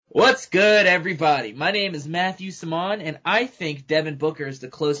What's good, everybody? My name is Matthew Simon, and I think Devin Booker is the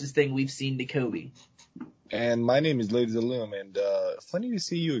closest thing we've seen to Kobe. And my name is Lady Zaloom, and funny to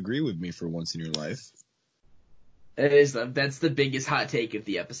see you agree with me for once in your life. That's the biggest hot take of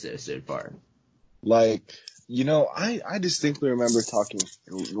the episode so far. Like, I distinctly remember talking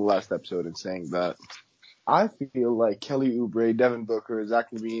in the last episode and saying that I feel like Kelly Oubre, Devin Booker,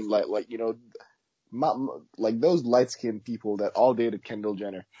 Zach LaVine, like those light-skinned people that all dated Kendall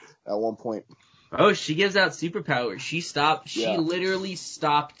Jenner at one point. Oh, she gives out superpowers. She literally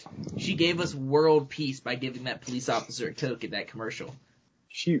stopped. She gave us world peace by giving that police officer a Coke in that commercial.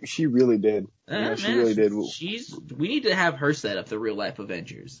 She really did. She really did. We need to have her set up the real life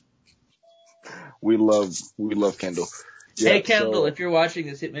Avengers. We love Kendall. Yeah, hey Kendall, if you're watching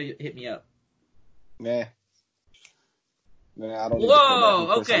this, hit me up. Nah, I don't.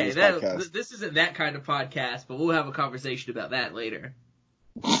 Whoa, okay. This isn't that kind of podcast, but we'll have a conversation about that later.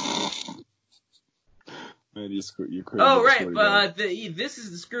 Man, you're crazy. Oh, right. This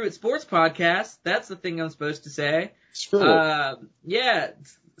is the Screw It Sports podcast. That's the thing I'm supposed to say. Screw it. Yeah,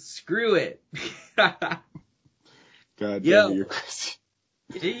 screw it. God damn it, you're crazy.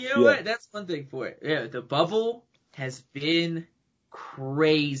 You know what? That's one thing for it. Yeah, the bubble has been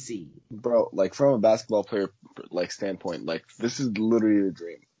crazy. Bro, like from a basketball player standpoint, this is literally a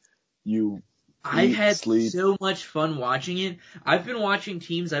dream. I've had so much fun watching it. I've been watching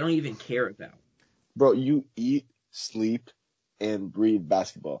teams I don't even care about. Bro, you eat, sleep, and breathe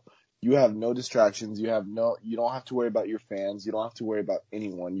basketball. You have no distractions. You don't have to worry about your fans. You don't have to worry about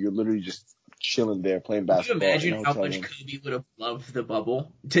anyone. You're literally just chilling there playing basketball. Can you imagine how much Kobe would have loved the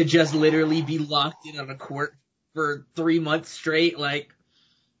bubble to just literally be locked in on a court for 3 months straight?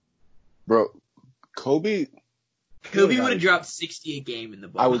 Bro, Kobe would have dropped 60 a game in the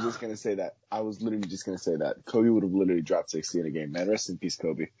bubble. I was just gonna say that. I was literally just gonna say that. Kobe would have literally dropped 60 in a game. Man, rest in peace,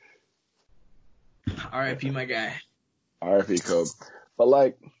 Kobe. R.I.P. my guy. R.I.P. Kobe.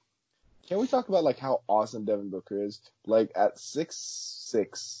 But can we talk about how awesome Devin Booker is? At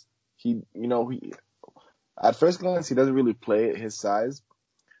 6'6", he at first glance he doesn't really play at his size,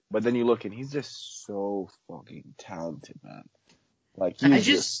 but then you look and he's just so fucking talented, man.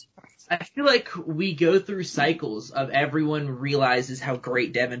 I feel like we go through cycles of everyone realizes how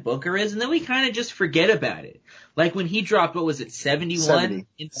great Devin Booker is, and then we kind of just forget about it. Like when he dropped, what was it, 71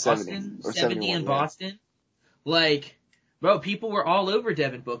 in Boston? 70 in Boston? Bro, people were all over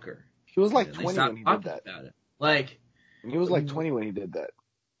Devin Booker. He was 20 when he did that. About it. He was 20 when he did that.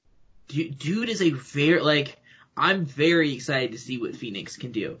 Dude is a I'm very excited to see what Phoenix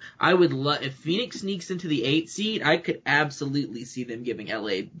can do. I would love if Phoenix sneaks into the 8th seed. I could absolutely see them giving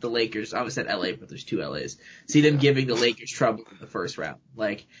the Lakers. I almost said LA, but there's two LAs. See them giving the Lakers trouble in the first round.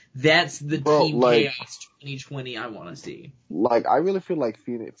 That's the team chaos 2020 I want to see. I really feel like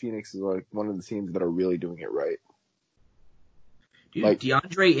Phoenix is one of the teams that are really doing it right. Dude,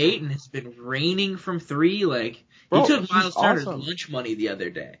 DeAndre Ayton has been raining from three. He took Miles Turner's lunch money the other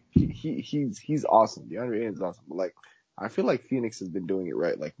day. He's awesome. DeAndre Ayton's awesome. But I feel like Phoenix has been doing it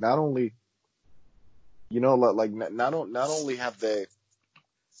right. Not only, not only have they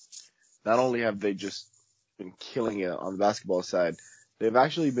just been killing it on the basketball side, they've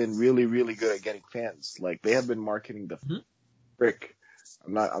actually been really, really good at getting fans. They have been marketing the frick.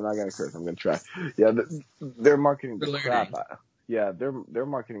 I'm not gonna curse. I'm gonna try. Yeah, they're marketing the crap out. Yeah, they're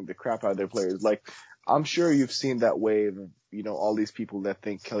marketing the crap out of their players. I'm sure you've seen that wave of, all these people that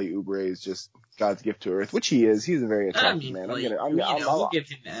think Kelly Oubre is just God's gift to earth, which he is. He's a very attractive man. We'll give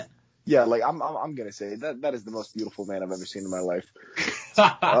him that. Yeah, I'm gonna say that is the most beautiful man I've ever seen in my life.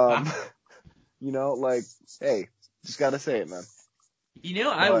 Hey, just gotta say it, man.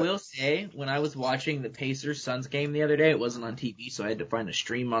 I will say, when I was watching the Pacers-Suns game the other day, it wasn't on TV, so I had to find a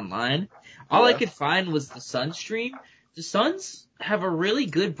stream online. All I could find was the Suns stream. The Suns have a really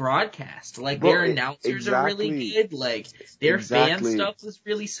good broadcast. Their announcers are really good. Their fan stuff was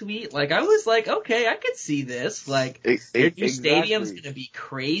really sweet. I was okay, I could see this. Their new stadium's gonna be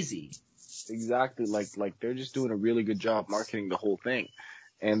crazy. Exactly. They're just doing a really good job marketing the whole thing.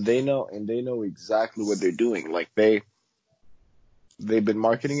 And they know exactly what they're doing. They've been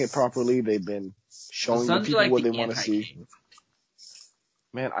marketing it properly. They've been showing the people what they want to see.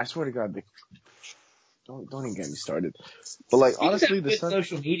 Man, I swear to God, don't even get me started. But honestly, the Suns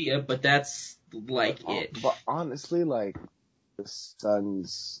social media, but that's it. But honestly, the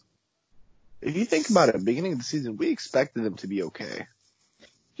Suns, if you think about it, beginning of the season, we expected them to be okay.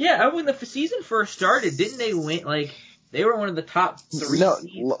 Yeah, when the season first started, didn't they win? They were one of the top three. No,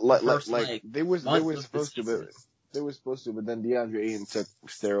 they were supposed to, but then DeAndre Ayton took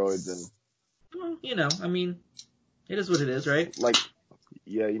steroids and. Well, it is what it is, right?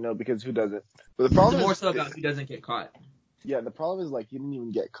 Yeah, because who doesn't? But the It's problem more is, so about who doesn't get caught. yeah, the problem is like he didn't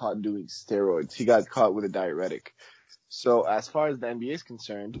even get caught doing steroids. He got caught with a diuretic. So as far as the NBA is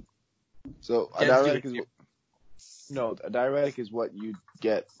concerned, a diuretic is what you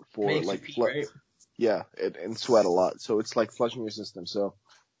get for Makes like you pee, right? yeah, and sweat a lot. So it's like flushing your system. So,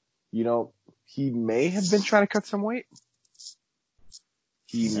 he may have been trying to cut some weight.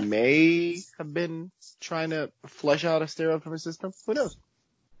 He may have been trying to flush out a steroid from his system. Who knows?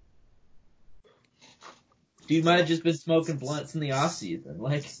 Dude might have just been smoking blunts in the off season.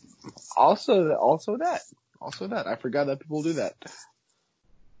 Like, Also that. I forgot that people do that.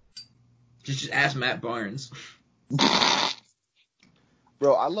 just ask Matt Barnes.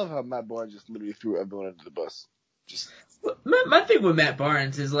 Bro, I love how Matt Barnes just literally threw everyone under the bus. My thing with Matt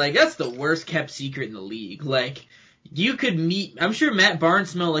Barnes is, like, that's the worst kept secret in the league. Like, you could I'm sure Matt Barnes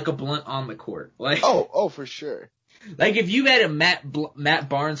smelled like a blunt on the court. Like, oh, for sure. Like, if you had a Matt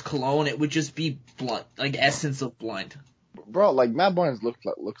Barnes cologne, it would just be blunt, like essence of blunt. Bro, like Matt Barnes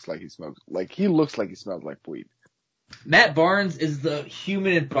looks like he smokes. Like he looks like he smells like weed. Matt Barnes is the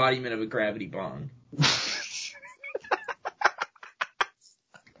human embodiment of a gravity bong.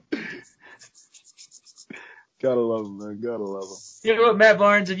 Gotta love him, man. Gotta love him. You know what, Matt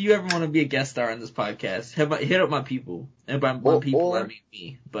Barnes? If you ever want to be a guest star on this podcast, hit up my people. And by people, I mean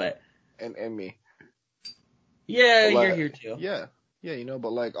me. But and me. Yeah, but you're here too. Yeah,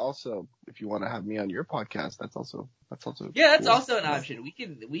 but like also, if you want to have me on your podcast, that's also. Yeah, that's cool. Also an option. We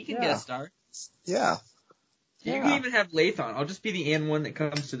can guest star. Yeah. You can even have Lath on. I'll just be the one that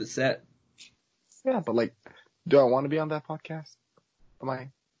comes to the set. Yeah, but like, do I want to be on that podcast? Am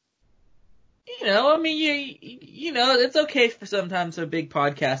I? I mean, it's okay for sometimes a big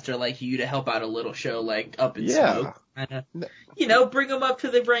podcaster like you to help out a little show like Up in Smoke. Bring them up to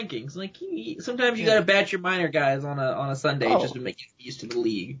the rankings. Like, sometimes you gotta batch your minor guys on a Sunday just to make you used to the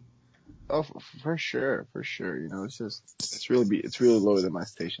league. Oh, for sure. It's really lower than my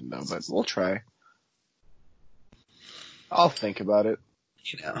station though, but we'll try. I'll think about it.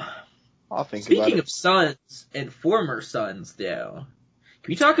 I'll think about it. Speaking of Suns and former Suns, though,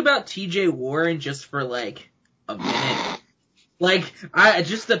 can we talk about TJ Warren just for like a minute? Like,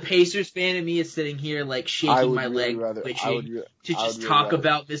 just the Pacers fan in me is sitting here like shaking my leg, twitching to just talk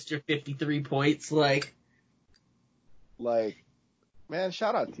about Mr. 53 points. Like, man,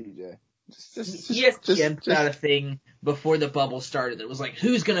 shout out TJ. ESPN put out a thing before the bubble started that was like,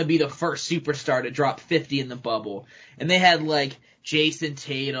 who's gonna be the first superstar to drop 50 in the bubble? And they had like Jason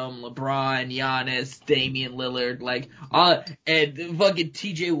Tatum, LeBron, Giannis, Damian Lillard, and fucking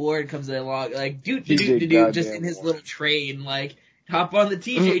TJ Ward comes along, like, just in his little train, like, hop on the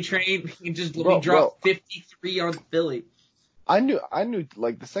TJ train and just let me drop 53 on Philly. I knew,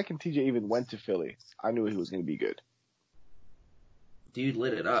 like, the second TJ even went to Philly, I knew he was gonna be good. Dude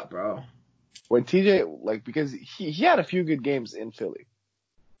lit it up, bro. When TJ, like, because he had a few good games in Philly.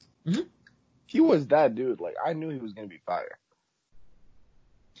 Mm-hmm. He was that dude. Like, I knew he was going to be fire.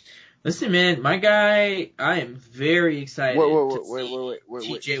 Listen, man, my guy, I am very excited to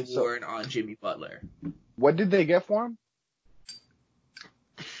see TJ Warren on Jimmy Butler. What did they get for him?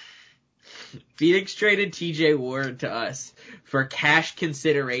 Phoenix traded TJ Warren to us for cash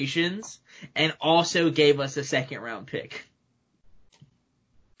considerations and also gave us a second-round pick.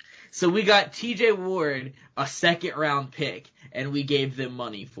 So we got TJ Ward, a second-round pick, and we gave them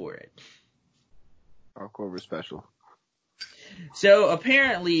money for it. Our Corver special. So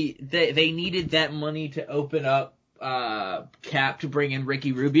apparently they needed that money to open up cap to bring in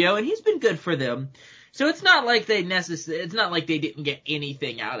Ricky Rubio, and he's been good for them. So it's not like they didn't get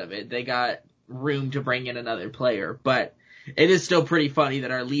anything out of it. They got room to bring in another player, but it is still pretty funny that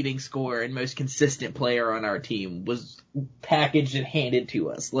our leading scorer and most consistent player on our team was packaged and handed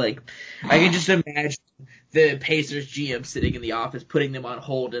to us. Like, I can just imagine the Pacers GM sitting in the office, putting them on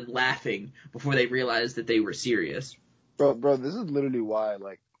hold and laughing before they realized that they were serious. Bro, this is literally why,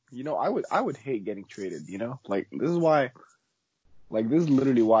 like, I would hate getting traded, Like, this is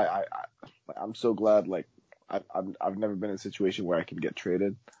literally why I'm so glad, like, I've never been in a situation where I can get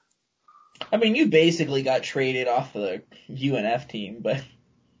traded. I mean, you basically got traded off the UNF team, but...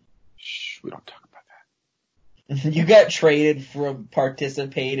 Shh, we don't talk about that. You got traded from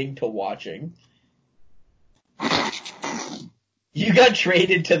participating to watching. You got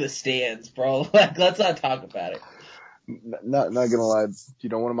traded to the stands, bro. Like, let's not talk about it. Not gonna lie,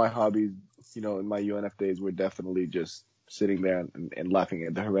 one of my hobbies, in my UNF days were definitely just sitting there and laughing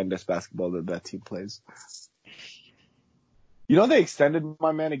at the horrendous basketball that team plays. They extended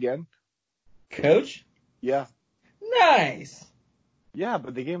my man again. Coach? Yeah. Nice. Yeah,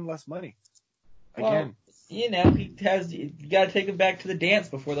 but they gave him less money. Again. You know, you gotta take him back to the dance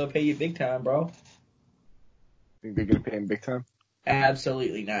before they'll pay you big time, bro. Think they're gonna pay him big time?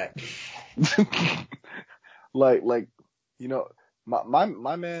 Absolutely not. like, you know,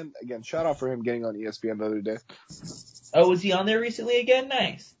 my man, again, shout out for him getting on ESPN the other day. Oh, was he on there recently again?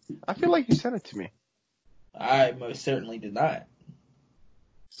 Nice. I feel like you sent it to me. I most certainly did not.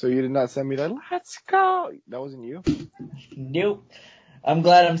 So you did not send me that, let's go. That wasn't you? Nope. I'm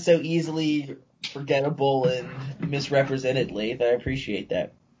glad I'm so easily forgettable and misrepresented, Lath. I appreciate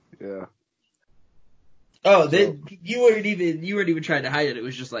that. Yeah. Oh, you weren't even trying to hide it. It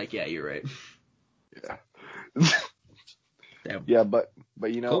was just like, yeah, you're right. Yeah. Damn. Yeah, but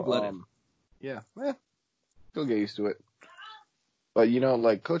you know, still get used to it. But you know,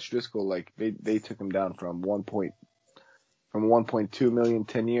 like Coach Driscoll, like they took him down from 1.2 million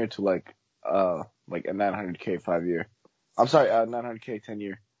 10-year to like a 900K 5-year. I'm sorry, 900K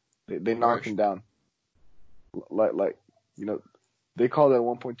 10-year. They knocked him down. Like you know, they call that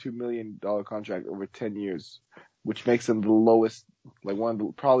 $1.2 million contract over 10 years, which makes him the lowest, like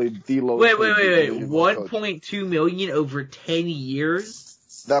probably the lowest. Wait. 1.2 million over 10 years?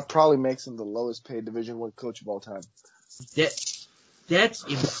 That probably makes him the lowest paid Division I coach of all time. That's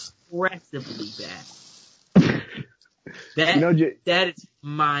impressively bad. That is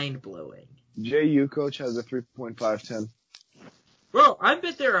mind blowing. JU coach has a 3.510. Bro, I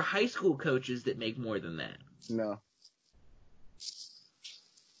bet there are high school coaches that make more than that. No.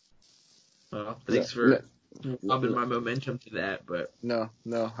 Well, thanks for robbing my momentum to that, but no.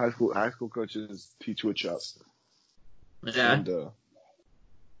 High school coaches teach wood shop. Yeah.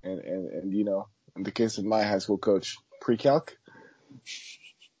 And you know, in the case of my high school coach, pre-calc.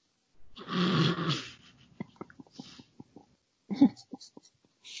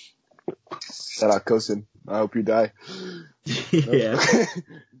 Shout out Kosin. I hope you die. Yeah.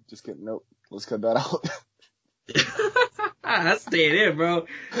 Just kidding. Nope. Let's cut that out. That's staying in, bro.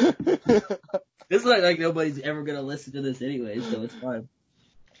 This is like nobody's ever gonna listen to this anyway, so it's fine.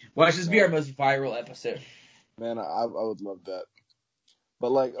 Watch this be our most viral episode. Man, I would love that.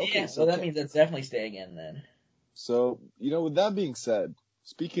 But like, okay, yeah, so that means that's definitely staying in then. So, you know, with that being said,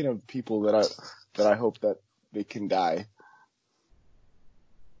 speaking of people that I hope that they can die.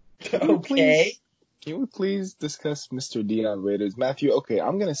 Okay. Can we please discuss Mr. Dion Waiters? Matthew, okay,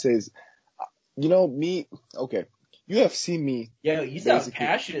 I'm gonna say is, you know, you have seen me. Yo, you sound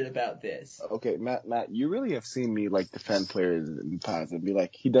passionate about this. Okay, Matt, you really have seen me like defend players in the past and be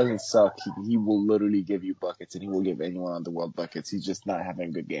like, he doesn't suck. He will literally give you buckets and he will give anyone on the world buckets. He's just not having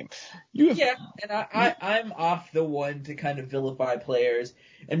a good game. And I'm off the one to kind of vilify players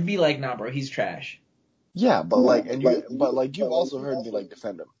and be like, nah, bro, he's trash. Yeah, but you've also heard me like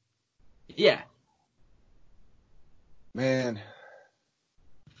defend him. Yeah. Man.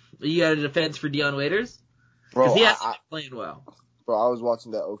 You got a defense for Dion Waiters? Bro, he hasn't been playing well. Bro, I was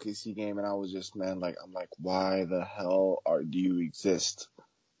watching that OKC game and I was just, I'm like, why the hell do you exist?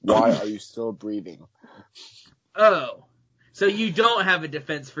 Why are you still breathing? Oh. So you don't have a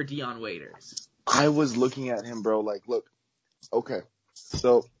defense for Dion Waiters? I was looking at him, bro, like, look, okay.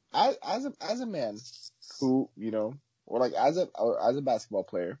 So, as a man who, you know, or like as a basketball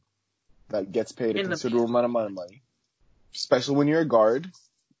player that gets paid a considerable amount of money, especially when you're a guard,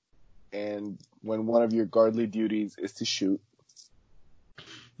 and when one of your guardly duties is to shoot.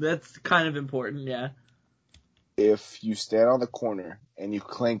 That's kind of important, yeah. If you stand on the corner and you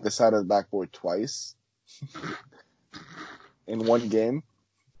clank the side of the backboard twice in one game,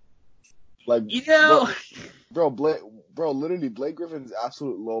 like, you know, literally Blake Griffin's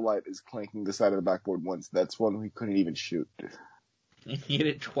absolute lowlight is clanking the side of the backboard once. That's one he couldn't even shoot. He did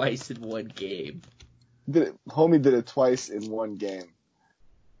it twice in one game. Homie did it twice in one game.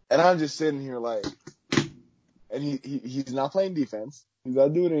 And I'm just sitting here like, and he's not playing defense. He's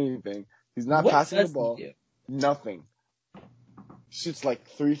not doing anything. He's not passing the ball. Nothing. Shoots like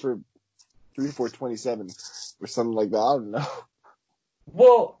 3 for 27 or something like that. I don't know.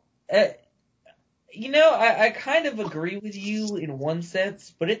 Well, you know, I kind of agree with you in one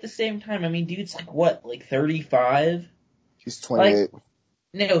sense, but at the same time, I mean, dude's like 35? He's 28.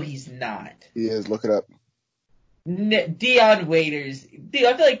 No, he's not. He is. Look it up. Dion Waiters. Dude,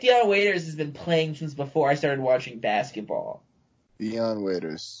 I feel like Dion Waiters has been playing since before I started watching basketball. Dion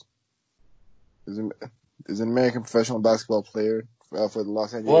Waiters is an American professional basketball player for the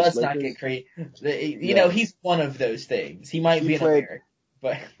Los Angeles Lakers. Well, let's not get crazy. You know, he's one of those things. He might be an American,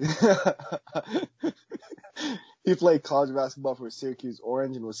 but he played college basketball for Syracuse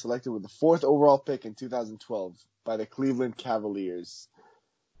Orange and was selected with the 4th overall pick in 2012 by the Cleveland Cavaliers.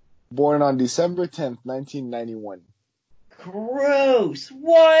 Born on December 10th, 1991. Gross.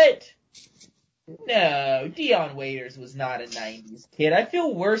 What? No, Dion Waiters was not a 90s kid. I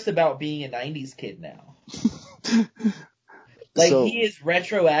feel worse about being a 90s kid now. Like, So, he has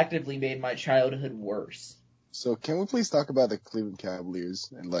retroactively made my childhood worse. So can we please talk about the Cleveland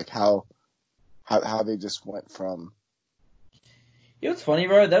Cavaliers and like how they just went from? You know what's funny,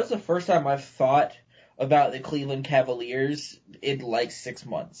 bro? That was the first time I've thought about the Cleveland Cavaliers in like 6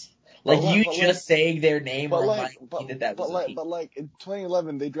 months. Like, saying their name reminded me that was a team. But like in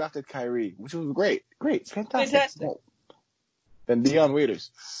 2011 they drafted Kyrie, which was great, fantastic. Fantastic. Well, then Dion Waiters,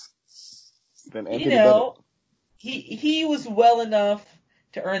 then Anthony You know, Bennett. he was well enough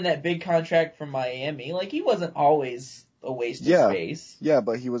to earn that big contract from Miami. Like, he wasn't always a waste of space. Yeah,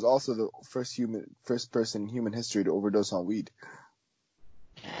 but he was also the first person in human history to overdose on weed.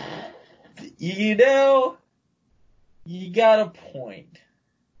 You know, you got a point.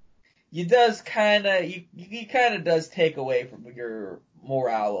 He kind of does take away from your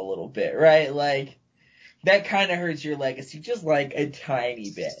morale a little bit, right? Like, that kind of hurts your legacy just like a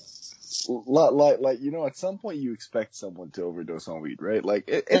tiny bit. Like at some point you expect someone to overdose on weed, right? Like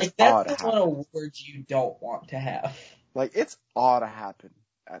it's like, odd that's to the happen. one award you don't want to have. Like, it's ought to happen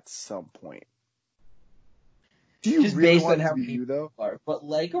at some point. Do you just really based want on it to how be you though? are, but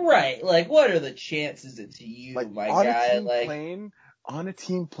like, right? Like, what are the chances it's you, Like my on guy? a team Like, plane, on a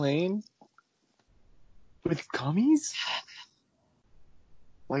team plane with gummies?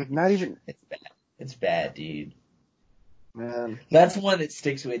 Like, not even. it's bad. It's bad, dude. Man, That's one that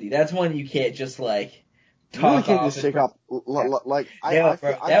sticks with you. That's one you can't just like you really talk can't off. just shake up. Like No, I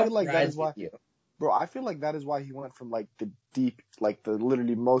bro, feel like that is with why. you. Bro, I feel like that is why he went from like the deep, like the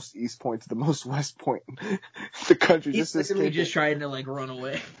literally most east point to the most west point in the country. He's just literally just trying to like run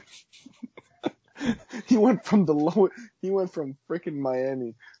away. He went from freaking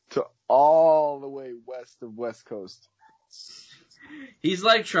Miami to all the way west of West Coast. He's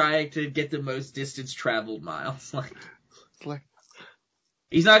like trying to get the most distance traveled miles. Like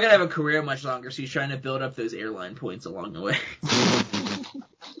he's not gonna have a career much longer, so he's trying to build up those airline points along the way.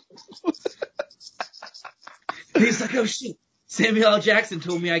 He's like, oh shit, Samuel L. Jackson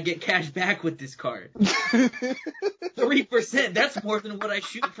told me I get cash back with this card. 3%, that's more than what I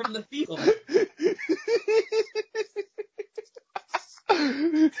shoot from the field.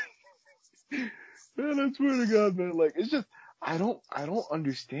 Man, I swear to God, man, like, it's just, I don't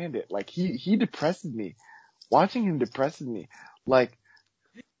understand it. Like, he depresses me. Watching him depresses me. Like,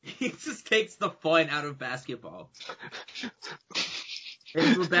 he just takes the fun out of basketball.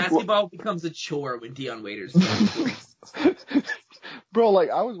 And basketball becomes a chore when Dion Waiters plays. Bro, like,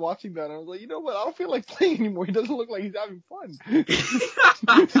 I was watching that and I was like, you know what? I don't feel like playing anymore. He doesn't look like he's having fun.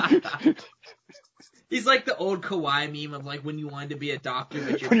 He's like the old Kawhi meme of like when you wanted to be a doctor,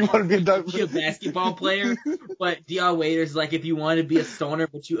 but you're a basketball player. But Dion Waiters like if you wanted to be a stoner,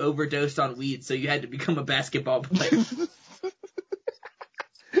 but you overdosed on weed, so you had to become a basketball player.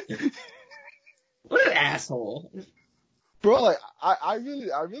 What an asshole. Bro, like, I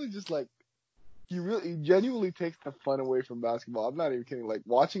really just like, he genuinely takes the fun away from basketball. I'm not even kidding. Like,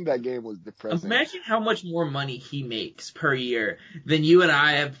 watching that game was depressing. Imagine how much more money he makes per year than you and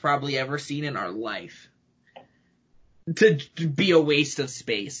I have probably ever seen in our life. To be a waste of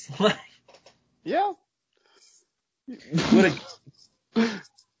space. Yeah.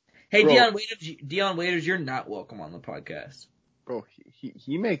 Hey, Dion Waiters, you're not welcome on the podcast. Bro,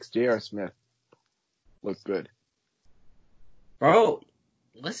 he makes J.R. Smith look good. Bro,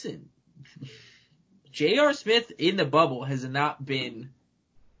 listen. J.R. Smith in the bubble has not been,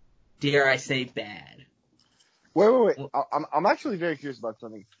 dare I say, bad. Wait. I'm actually very curious about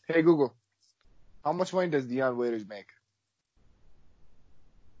something. Hey, Google. How much money does Dion Waiters make?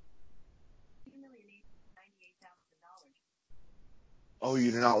 Oh,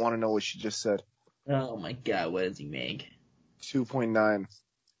 you do not want to know what she just said. Oh my god, what does he make? 2.9.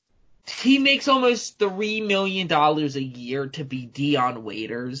 He makes almost $3 million a year to be Dion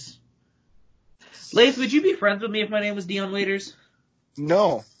Waiters. Lace, would you be friends with me if my name was Dion Waiters?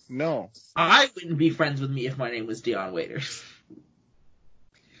 No. I wouldn't be friends with me if my name was Dion Waiters.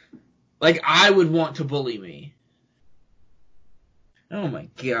 Like, I would want to bully me. Oh my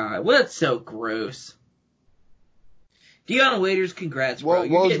god, that's so gross. Dion Waiters, congrats, bro.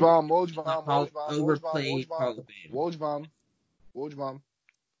 Wojbomb. Overplayed Hall of Fame. Wojbomb.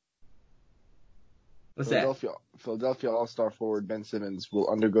 What's that? Philadelphia All-Star forward Ben Simmons will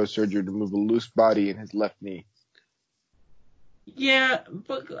undergo surgery to remove a loose body in his left knee. Yeah,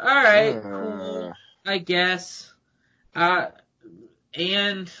 but alright, cool. I guess.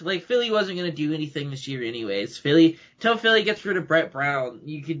 And like Philly wasn't gonna do anything this year anyways. Until Philly gets rid of Brett Brown,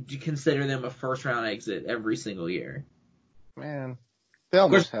 you could consider them a first round exit every single year. Man, They Of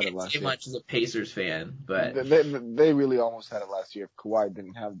almost course, had I it can't last say year. much as a Pacers fan, but They really almost had it last year if Kawhi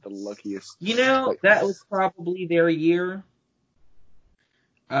didn't have the luckiest. that was probably their year.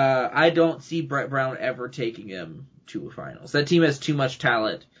 I don't see Brett Brown ever taking him to a finals. That team has too much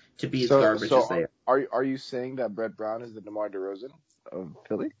talent to be as garbage as they are. Are you saying that Brett Brown is the DeMar DeRozan of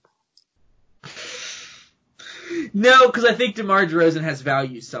Philly? No, because I think DeMar DeRozan has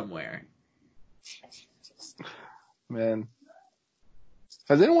value somewhere. Man,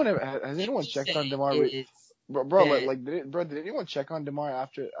 has anyone checked on DeMar? Did anyone check on DeMar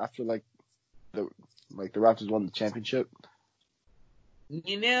after the Raptors won the championship?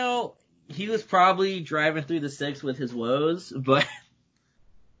 He was probably driving through the six with his woes, but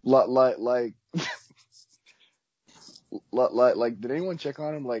did anyone check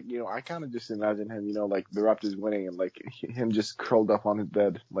on him? I kind of just imagine him, the Raptors winning and him just curled up on his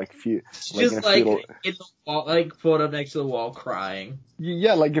bed, in the wall, pulled up next to the wall, crying.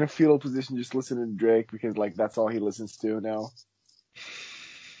 Yeah, in a fetal position, just listening to Drake because that's all he listens to now.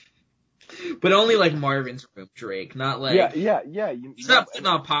 But only Marvin's Room Drake, not yeah. He's not putting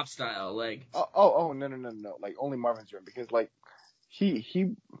on pop style, no, only Marvin's Room because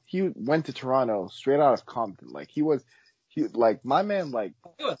he went to Toronto straight out of Compton. My man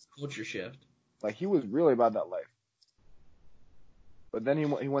He was culture shift. He was really about that life. But then he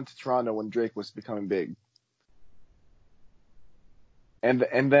went to Toronto when Drake was becoming big. And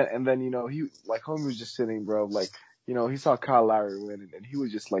then he homie was just sitting, bro, he saw Kyle Lowry win and he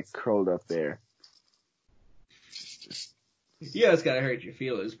was just curled up there. Yeah, it's gotta hurt your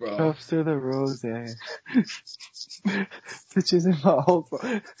feelings, bro. Cups to the rose. Bitches in my whole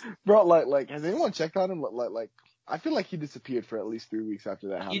phone. Bro, has anyone checked on him? I feel like he disappeared for at least 3 weeks after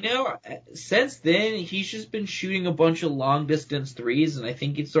that happened. Since then, he's just been shooting a bunch of long-distance threes, and I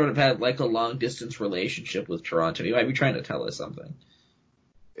think he's sort of had, a long-distance relationship with Toronto. He might be trying to tell us something.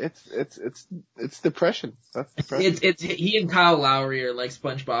 It's depression. That's depression. It's he and Kyle Lowry are like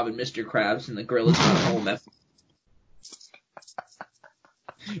SpongeBob and Mr. Krabs and the Gorillas Gone Home.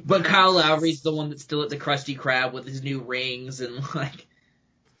 But Kyle Lowry's the one that's still at the Krusty Krab with his new rings and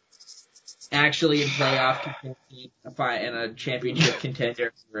actually in playoff contention and a championship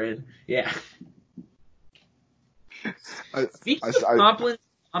contender. Yeah. Speaking of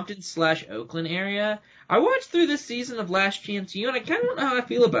Compton/Oakland area, I watched through this season of Last Chance U, and I kind of don't know how I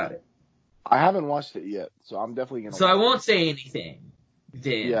feel about it. I haven't watched it yet, so I'm definitely gonna. So I won't say anything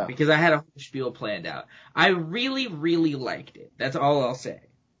then, because I had a whole spiel planned out. I really, really liked it. That's all I'll say.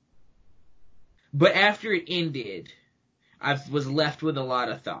 But after it ended, I was left with a lot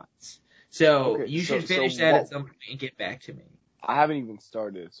of thoughts. So you should finish that at some point and get back to me. I haven't even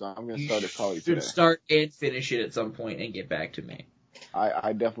started, so I'm going to start it probably today. You should start and finish it at some point and get back to me.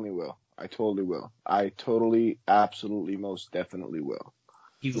 I definitely will. I totally will. I totally, absolutely, most definitely will.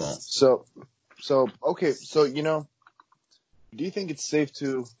 You won't. So, okay, so, do you think it's safe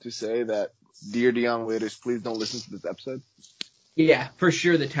to say that, Dear Dion Waiters, please don't listen to this episode? Yeah, for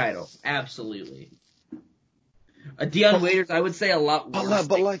sure the title. Absolutely. Dion Waiters, I would say a lot worse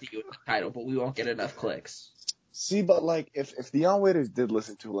things to you in the title, but we won't get enough clicks. See, but if Dion Waiters did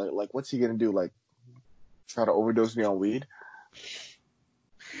listen to what's he gonna do? Try to overdose me on weed?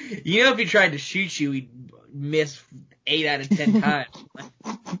 If he tried to shoot you, he'd miss 8 out of 10 times.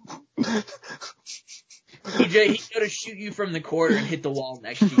 He'd go to shoot you from the corner and hit the wall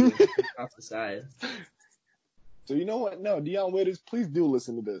next to you and off the side. So you know what? No, Dion Waiters, please do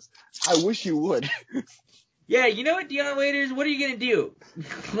listen to this. I wish you would. Yeah, you know what, Dion Waiters? What are you gonna do?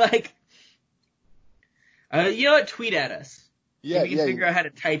 You know what? Tweet at us. Yeah, you can figure out how to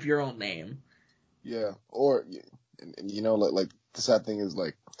type your own name. Yeah, or the sad thing is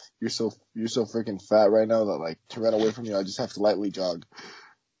you're so freaking fat right now that to run away from you, I just have to lightly jog.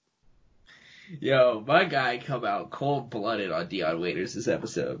 Yo, my guy come out cold-blooded on Dion Waiters this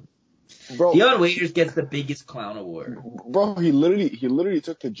episode. Bro, Dion Waiters gets the biggest clown award. Bro, he literally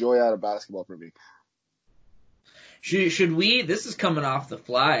took the joy out of basketball for me. Should we, this is coming off the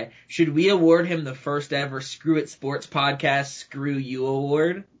fly, should we award him the first ever Screw It Sports Podcast Screw You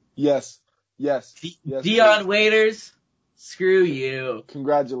Award? Yes. Dion Waiters, screw you.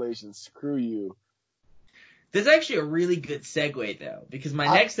 Congratulations, screw you. This is actually a really good segue, though, because my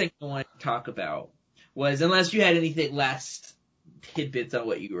next thing I wanted to talk about was, unless you had anything last tidbits on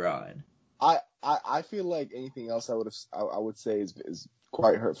what you were on. I feel like anything else I would say is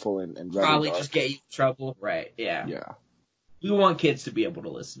quite hurtful and probably dark. Just get you in trouble, right? Yeah. Yeah. We want kids to be able to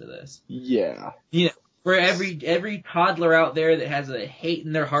listen to this. Yeah. For every toddler out there that has a hate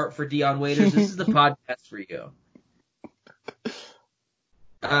in their heart for Dion Waiters, this is the podcast for you.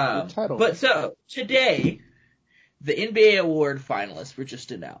 But so today, the NBA award finalists were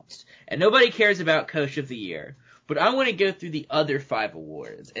just announced, and nobody cares about Coach of the Year. But I want to go through the other 5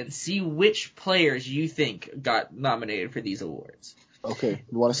 awards and see which players you think got nominated for these awards. Okay.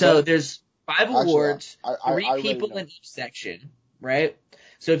 You want to So there's 5 awards, Actually, 3 people in each section, right?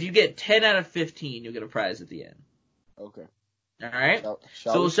 So if you get 10 out of 15, you'll get a prize at the end. Okay. All right?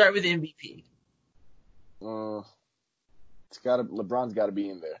 Shall We'll start with MVP. LeBron's got to be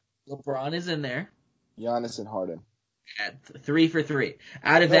in there. LeBron is in there. Giannis and Harden. At 3 for 3.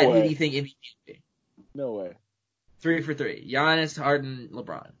 Out of No that, way. who do you think MVP would be? No way. 3 for 3. Giannis, Harden,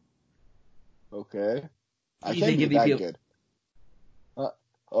 LeBron. Okay. I Who do can't you be think that MVP? good.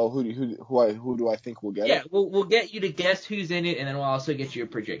 Who do I think will get it? Yeah, we'll get you to guess who's in it, and then we'll also get you a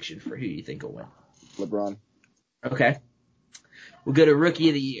prediction for who you think will win. LeBron. Okay. We'll go to Rookie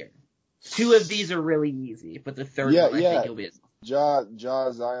of the Year. 2 of these are really easy, but the third one I think you'll be. Ja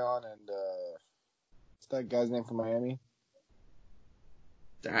Zion and what's that guy's name from Miami?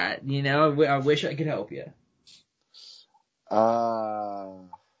 I wish I could help you.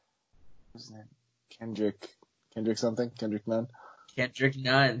 What's his name? Kendrick something? Kendrick Nunn? Kendrick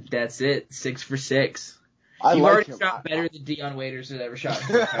Nunn. That's it. 6 for 6. You've already shot better than Dion Waiters has ever shot in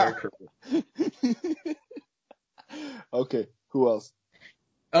his entire career. Okay. Who else?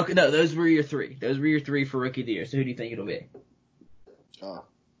 Okay, no, those were your 3. Those were your 3 for Rookie of the Year. So who do you think it'll be? Ja.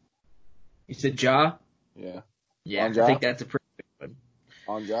 You said Ja? Yeah. Yeah, On Ja? I think that's a pretty good one.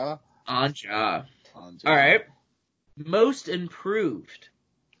 On Ja? On Ja. On Ja. All right. Most improved.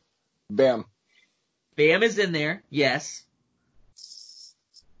 Bam. Bam is in there. Yes.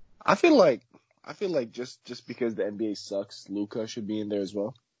 I feel like just because the NBA sucks, Luka should be in there as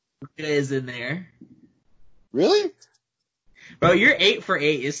well. Luka is in there. Really? Bro, you're 8 for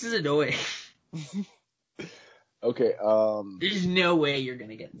 8. This is annoying. Okay. There's no way you're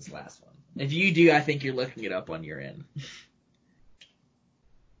gonna get this last one. If you do, I think you're looking it up on your end.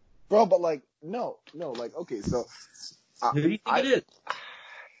 Bro, but no, okay, so Who do you think it is?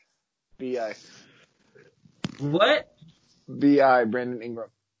 B.I. What? B.I. Brandon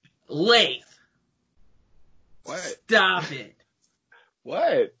Ingram. Lath. What? Stop it.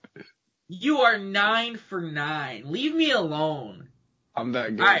 What? You are 9 for 9. Leave me alone. I'm that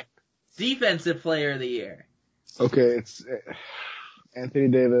good. All right. Defensive Player of the Year. Okay, it's Anthony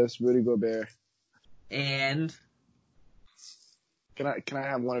Davis, Rudy Gobert. And Can I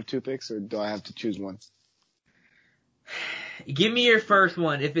have one of 2 picks, or do I have to choose one? give me your first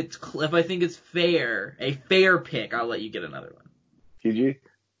one. If I think it's fair, a fair pick, I'll let you get another one. PG?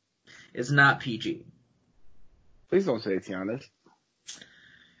 It's not PG. Please don't say it's Giannis.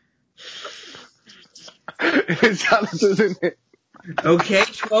 It's Giannis, isn't it? Okay,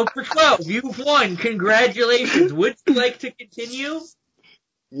 12 for 12. You've won. Congratulations. Would you like to continue?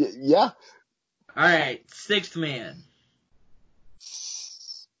 Yeah. All right, 6th man.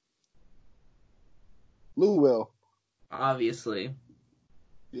 Lou Will. Obviously.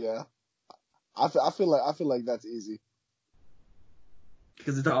 Yeah. I feel like that's easy.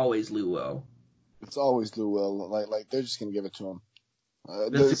 Because it's always Lou Will. It's always Lou Will. Like they're just gonna give it to him.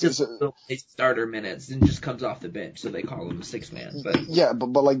 That's because they starter minutes and just comes off the bench, so they call him a 6th man. But yeah,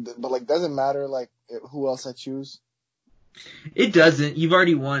 but doesn't matter who else I choose. It doesn't. You've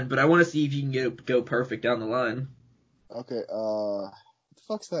already won, but I want to see if you can go perfect down the line. Okay. What the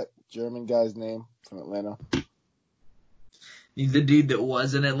fuck's that German guy's name from Atlanta? He's the dude that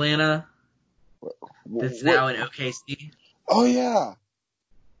was in Atlanta. That's now in OKC. Oh yeah.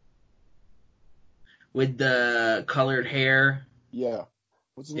 With the colored hair. Yeah.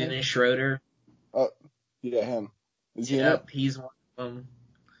 What's his name? Dennis Schroeder. Oh, yeah, him. Is he in it? He's one of them.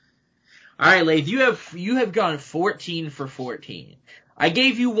 All right, Lath, you have gone 14 for 14. I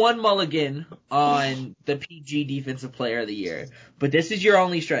gave you one mulligan on the PG Defensive Player of the Year, but this is your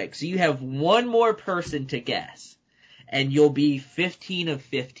only strike. So you have one more person to guess, and you'll be 15 of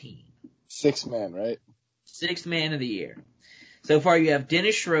 15. 6th man, right? 6th man of the year. So far you have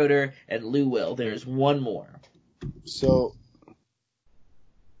Dennis Schroeder and Lou Will. There's one more. So,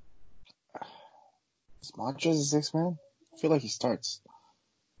 is Montrez a 6th man? I feel like he starts.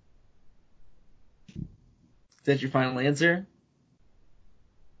 Is that your final answer?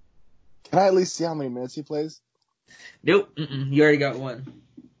 Can I at least see how many minutes he plays? Nope. You already got one.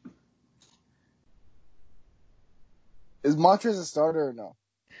 Is Montrez a starter or no?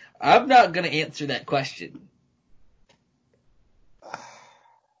 I'm not going to answer that question.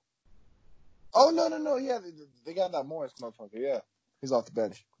 Oh, no. Yeah, they got that Morris motherfucker. Yeah. He's off the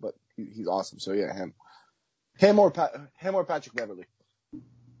bench, but he's awesome. So, yeah, him. Him or Patrick Beverly.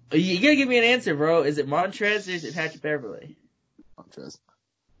 You got to give me an answer, bro. Is it Montrez or is it Patrick Beverly? Montrez.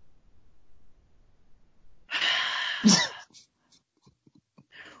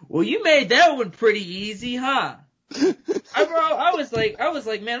 Well, you made that one pretty easy, huh? I was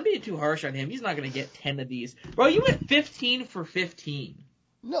like, man, I'm being too harsh on him. He's not gonna get 10 of these. Bro, you went 15 for 15.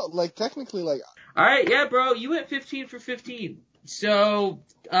 No, like, technically, like... Alright, yeah, bro, you went 15 for 15. So,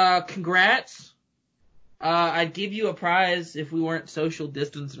 congrats. I'd give you a prize if we weren't social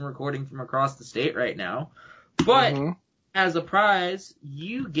distance and recording from across the state right now. But, as a prize,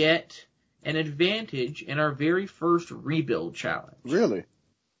 you get an advantage in our very first rebuild challenge. Really?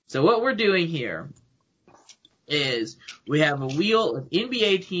 So what we're doing here is we have a wheel of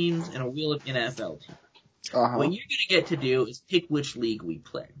NBA teams and a wheel of NFL teams. What you're going to get to do is pick which league we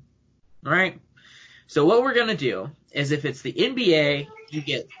play. All right? So what we're going to do is if it's the NBA, you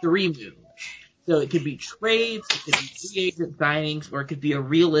get 3 moves. So it could be trades, it could be free agent signings, or it could be a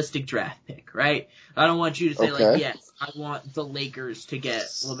realistic draft pick, right? I don't want you to say, like, yes, I want the Lakers to get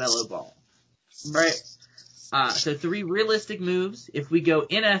LaMelo Ball. Right? So 3 realistic moves. If we go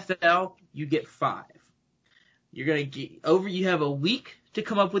NFL, you get 5. You're going to get you have a week to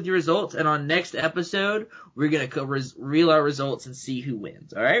come up with your results, and on next episode, we're going to reel our results and see who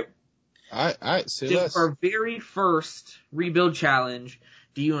wins, alright? Alright, so for our very first rebuild challenge,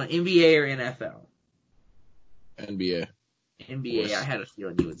 do you want NBA or NFL? NBA. NBA, I had a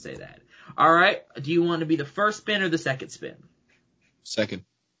feeling you would say that. Alright, do you want to be the first spin or the second spin? Second.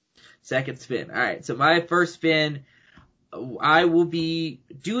 Second spin. Alright, so my first spin, I will be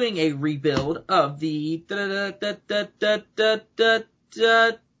doing a rebuild of the God,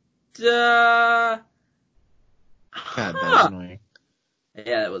 that's annoying.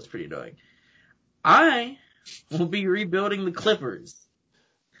 Yeah, that was pretty annoying. I will be rebuilding the Clippers.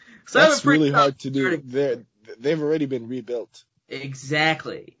 So that's really hard to do. They've already been rebuilt.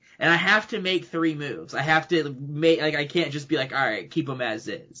 Exactly. And I have to make 3 moves. I have to make, like, I can't just be like, alright, keep them as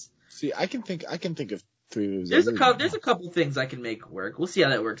is. See, I can think of 3 moves. There's a couple things I can make work. We'll see how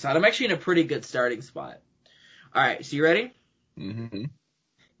that works out. I'm actually in a pretty good starting spot. Alright, so you ready? Mm-hmm.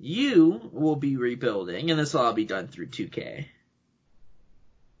 You will be rebuilding, and this will all be done through 2K.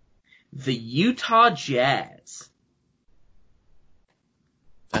 The Utah Jazz.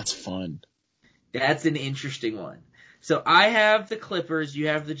 That's fun. That's an interesting one. So I have the Clippers, you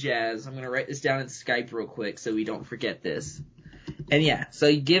have the Jazz. I'm going to write this down in Skype real quick so we don't forget this. And yeah, so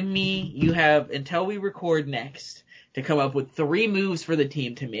you have until we record next to come up with 3 moves for the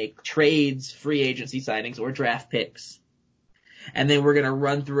team to make: trades, free agency signings, or draft picks. And then we're going to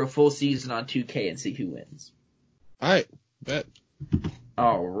run through a full season on 2K and see who wins. Alright, bet.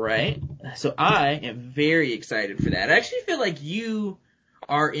 Alright, so I am very excited for that. I actually feel like you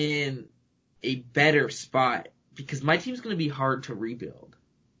are in a better spot because my team's going to be hard to rebuild.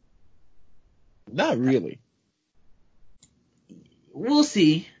 Not really. We'll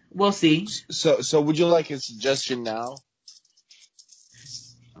see. So would you like a suggestion now?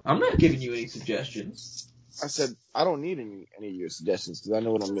 I'm not giving you any suggestions. I said I don't need any of your suggestions because I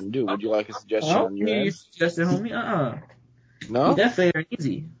know what I'm going to do. Would you like a suggestion on your end? Suggestion, homie? No? You definitely are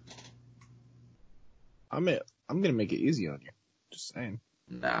easy. I'm going to make it easy on you. Just saying.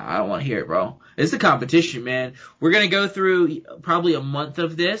 Nah, I don't want to hear it, bro. It's a competition, man. We're going to go through probably a month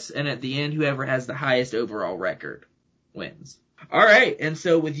of this, and at the end, whoever has the highest overall record wins. All right, and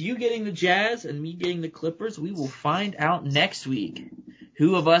so with you getting the Jazz and me getting the Clippers, we will find out next week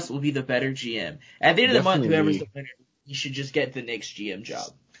who of us will be the better GM. At the end of the month, whoever's the winner, you should just get the Knicks GM job.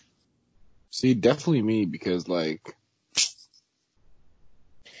 See, definitely me because, like,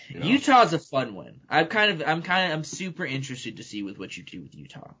 you know, Utah's a fun one. I'm super interested to see with what you do with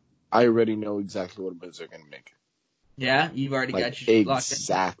Utah. I already know exactly what moves they're going to make. Yeah, you've already Like, got your locked in.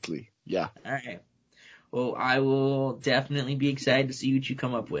 Exactly. Yeah. All right. Well, I will definitely be excited to see what you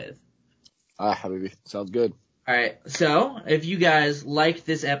come up with. Habibi. Sounds good. Alright, so if you guys liked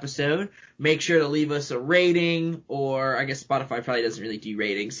this episode, make sure to leave us a rating, or I guess Spotify probably doesn't really do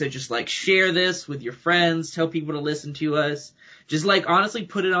ratings, so just like share this with your friends, tell people to listen to us. Just like honestly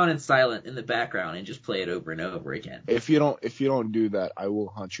put it on in silent in the background and just play it over and over again. If you don't do that, I will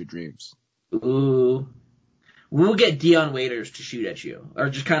haunt your dreams. Ooh. We'll get Dion Waiters to shoot at you, or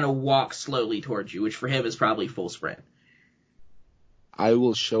just kind of walk slowly towards you, which for him is probably full sprint. I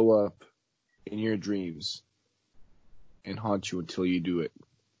will show up in your dreams and haunt you until you do it.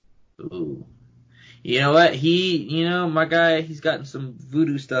 Ooh. You know what? My guy, he's gotten some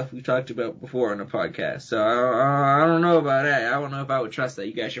voodoo stuff we talked about before on the podcast. So I don't know about that. I don't know if I would trust that.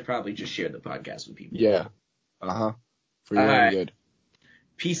 You guys should probably just share the podcast with people. Yeah. For your own good.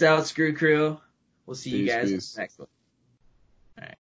 Peace out, Screw Crew. We'll see you guys peace. next one.